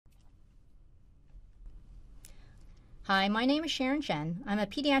Hi, my name is Sharon Chen. I'm a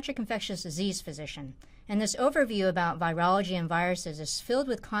pediatric infectious disease physician, and this overview about virology and viruses is filled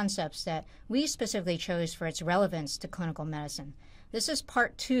with concepts that we specifically chose for its relevance to clinical medicine. This is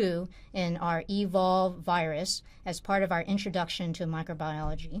part 2 in our Evolve virus as part of our introduction to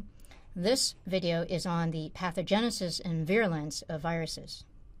microbiology. This video is on the pathogenesis and virulence of viruses.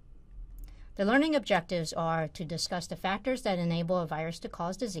 The learning objectives are to discuss the factors that enable a virus to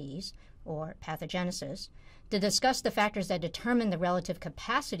cause disease, or pathogenesis, to discuss the factors that determine the relative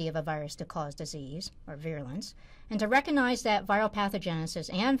capacity of a virus to cause disease, or virulence, and to recognize that viral pathogenesis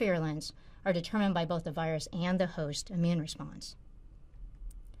and virulence are determined by both the virus and the host immune response.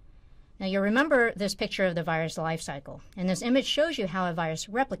 Now you'll remember this picture of the virus life cycle, and this image shows you how a virus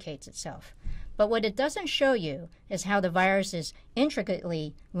replicates itself. But what it doesn't show you is how the virus is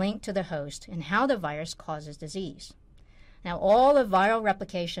intricately linked to the host and how the virus causes disease. Now, all of viral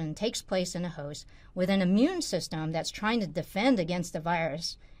replication takes place in a host with an immune system that's trying to defend against the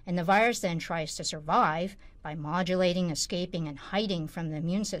virus, and the virus then tries to survive by modulating, escaping, and hiding from the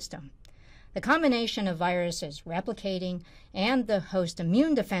immune system. The combination of viruses replicating and the host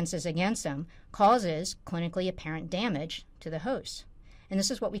immune defenses against them causes clinically apparent damage to the host. And this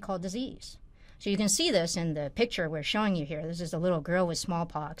is what we call disease. So you can see this in the picture we're showing you here. This is a little girl with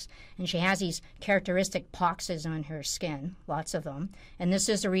smallpox, and she has these characteristic poxes on her skin, lots of them. And this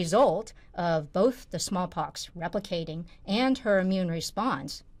is a result of both the smallpox replicating and her immune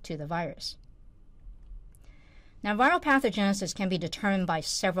response to the virus. Now, viral pathogenesis can be determined by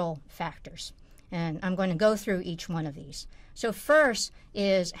several factors, and I'm going to go through each one of these. So first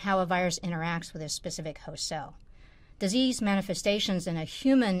is how a virus interacts with a specific host cell. Disease manifestations in a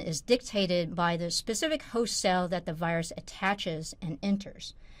human is dictated by the specific host cell that the virus attaches and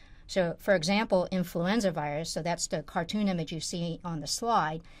enters. So, for example, influenza virus, so that's the cartoon image you see on the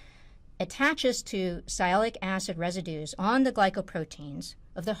slide, attaches to sialic acid residues on the glycoproteins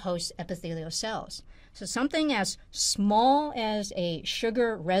of the host epithelial cells. So something as small as a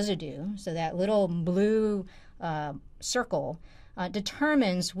sugar residue, so that little blue circle,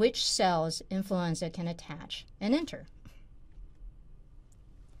 determines which cells influenza can attach and enter.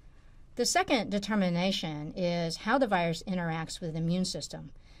 The second determination is how the virus interacts with the immune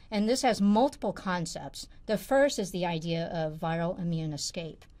system, and this has multiple concepts. The first is the idea of viral immune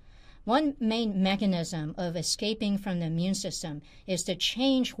escape. One main mechanism of escaping from the immune system is to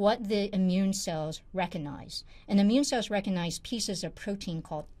change what the immune cells recognize, and immune cells recognize pieces of protein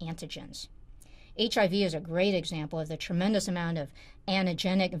called antigens. HIV is a great example of the tremendous amount of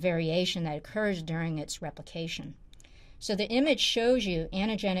antigenic variation that occurs during its replication. So the image shows you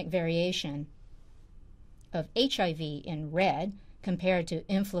antigenic variation of HIV in red compared to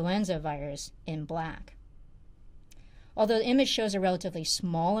influenza virus in black. Although the image shows a relatively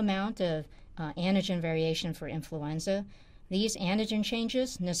small amount of antigen variation for influenza, these antigen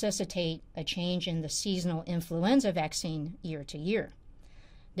changes necessitate a change in the seasonal influenza vaccine year to year.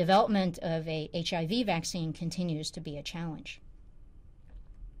 Development of a HIV vaccine continues to be a challenge.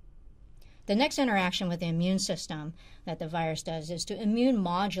 The next interaction with the immune system that the virus does is to immune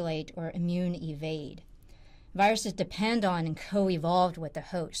modulate or immune evade. Viruses depend on and co-evolved with the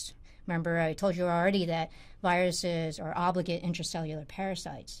host. Remember, I told you already that viruses are obligate intracellular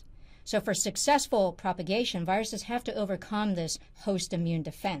parasites. So for successful propagation, viruses have to overcome this host immune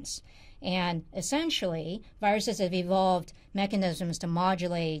defense. And essentially, viruses have evolved mechanisms to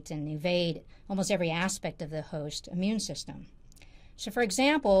modulate and evade almost every aspect of the host immune system. So for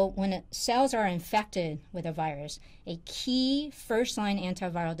example, when cells are infected with a virus, a key first-line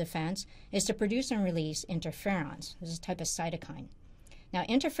antiviral defense is to produce and release interferons. This is a type of cytokine. Now,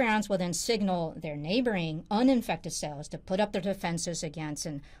 interferons will then signal their neighboring uninfected cells to put up their defenses against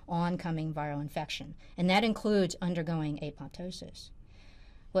an oncoming viral infection, and that includes undergoing apoptosis.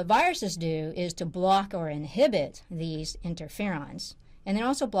 What viruses do is to block or inhibit these interferons, and it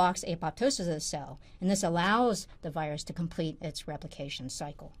also blocks apoptosis of the cell, and this allows the virus to complete its replication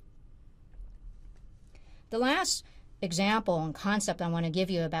cycle. The last example and concept I want to give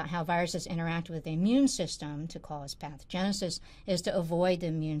you about how viruses interact with the immune system to cause pathogenesis is to avoid the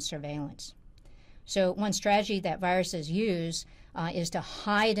immune surveillance. So one strategy that viruses use is to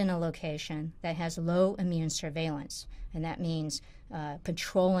hide in a location that has low immune surveillance, and that means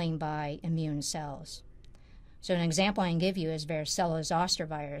patrolling by immune cells. So an example I can give you is varicella-zoster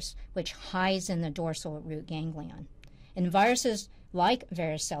virus, which hides in the dorsal root ganglion. And viruses like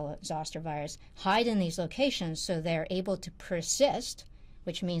varicella-zoster virus hide in these locations so they're able to persist,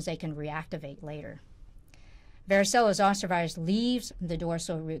 which means they can reactivate later. Varicella-zoster virus leaves the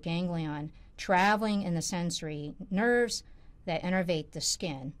dorsal root ganglion, traveling in the sensory nerves that innervate the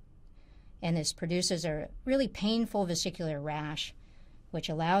skin. And this produces a really painful vesicular rash, which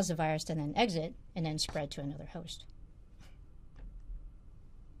allows the virus to then exit and then spread to another host.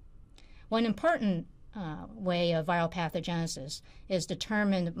 One important way of viral pathogenesis is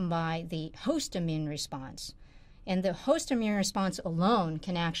determined by the host immune response. And the host immune response alone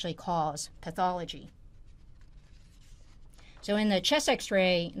can actually cause pathology. So in the chest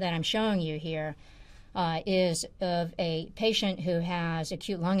x-ray that I'm showing you here is of a patient who has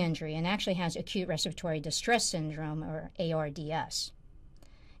acute lung injury and actually has acute respiratory distress syndrome, or ARDS.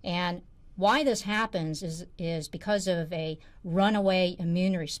 And why this happens is because of a runaway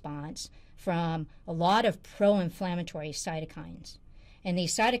immune response from a lot of pro-inflammatory cytokines. And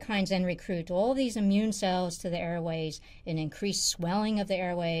these cytokines then recruit all these immune cells to the airways and increase swelling of the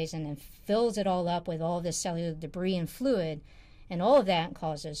airways and then fills it all up with all this cellular debris and fluid, and all of that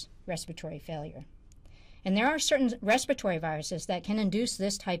causes respiratory failure. And there are certain respiratory viruses that can induce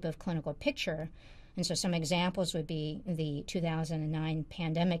this type of clinical picture. And so some examples would be the 2009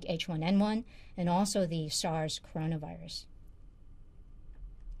 pandemic H1N1 and also the SARS coronavirus.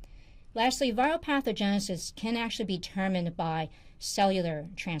 Lastly, viral pathogenesis can actually be determined by cellular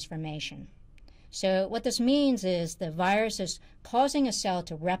transformation. So what this means is the virus is causing a cell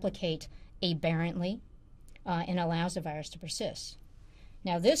to replicate aberrantly and allows the virus to persist.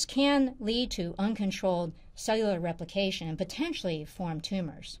 Now this can lead to uncontrolled cellular replication and potentially form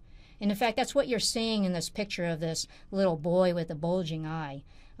tumors. And in fact, that's what you're seeing in this picture of this little boy with a bulging eye.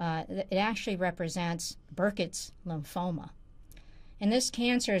 It actually represents Burkitt's lymphoma. And this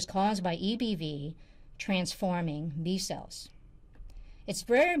cancer is caused by EBV transforming B cells. It's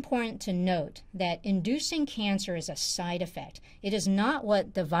very important to note that inducing cancer is a side effect. It is not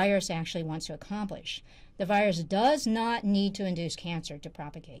what the virus actually wants to accomplish. The virus does not need to induce cancer to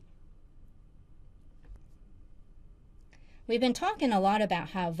propagate. We've been talking a lot about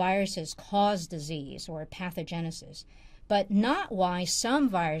how viruses cause disease, or pathogenesis, but not why some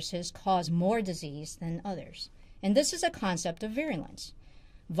viruses cause more disease than others. And this is a concept of virulence.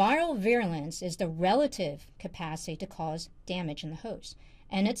 Viral virulence is the relative capacity to cause damage in the host,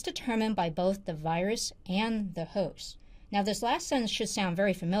 and it's determined by both the virus and the host. Now, this last sentence should sound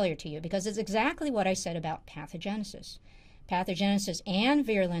very familiar to you because it's exactly what I said about pathogenesis. Pathogenesis and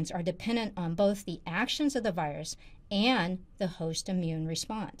virulence are dependent on both the actions of the virus and the host immune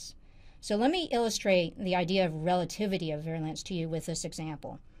response. So let me illustrate the idea of relativity of virulence to you with this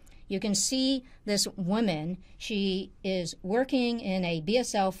example. You can see this woman. She is working in a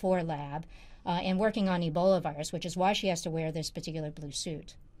BSL-4 lab and working on Ebola virus, which is why she has to wear this particular blue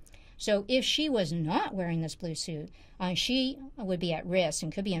suit. So if she was not wearing this blue suit, she would be at risk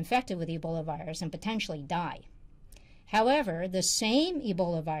and could be infected with Ebola virus and potentially die. However, the same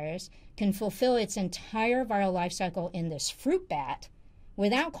Ebola virus can fulfill its entire viral life cycle in this fruit bat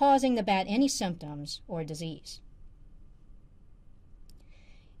without causing the bat any symptoms or disease.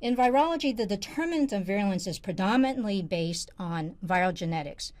 In virology, the determinant of virulence is predominantly based on viral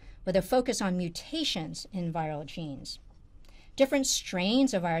genetics, with a focus on mutations in viral genes. Different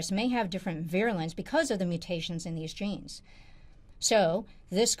strains of virus may have different virulence because of the mutations in these genes. So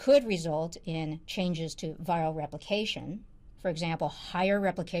this could result in changes to viral replication. For example, higher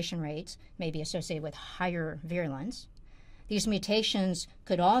replication rates may be associated with higher virulence. These mutations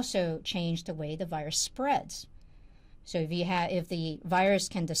could also change the way the virus spreads. So if the virus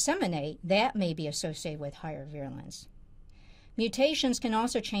can disseminate, that may be associated with higher virulence. Mutations can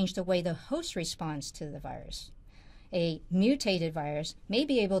also change the way the host responds to the virus. A mutated virus may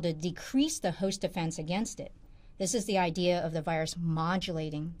be able to decrease the host defense against it. This is the idea of the virus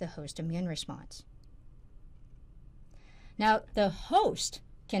modulating the host immune response. Now, the host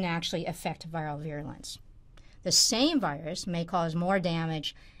can actually affect viral virulence. The same virus may cause more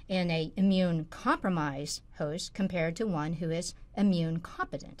damage in an immune-compromised host compared to one who is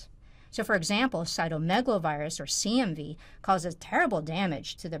immune-competent. So, for example, cytomegalovirus, or CMV, causes terrible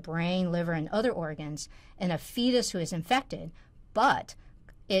damage to the brain, liver, and other organs in a fetus who is infected, but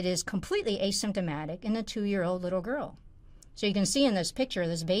it is completely asymptomatic in a 2-year-old little girl. So you can see in this picture,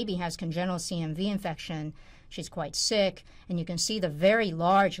 this baby has congenital CMV infection. She's quite sick, and you can see the very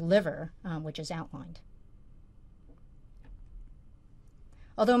large liver, which is outlined.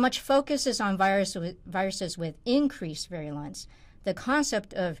 Although much focus is on viruses with increased virulence, the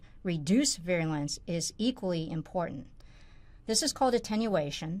concept of reduced virulence is equally important. This is called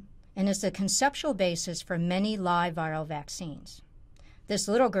attenuation and is the conceptual basis for many live viral vaccines. This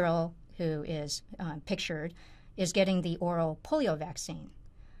little girl who is pictured is getting the oral polio vaccine.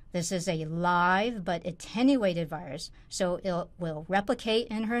 This is a live but attenuated virus, so it will replicate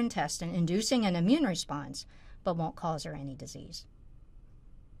in her intestine, inducing an immune response, but won't cause her any disease.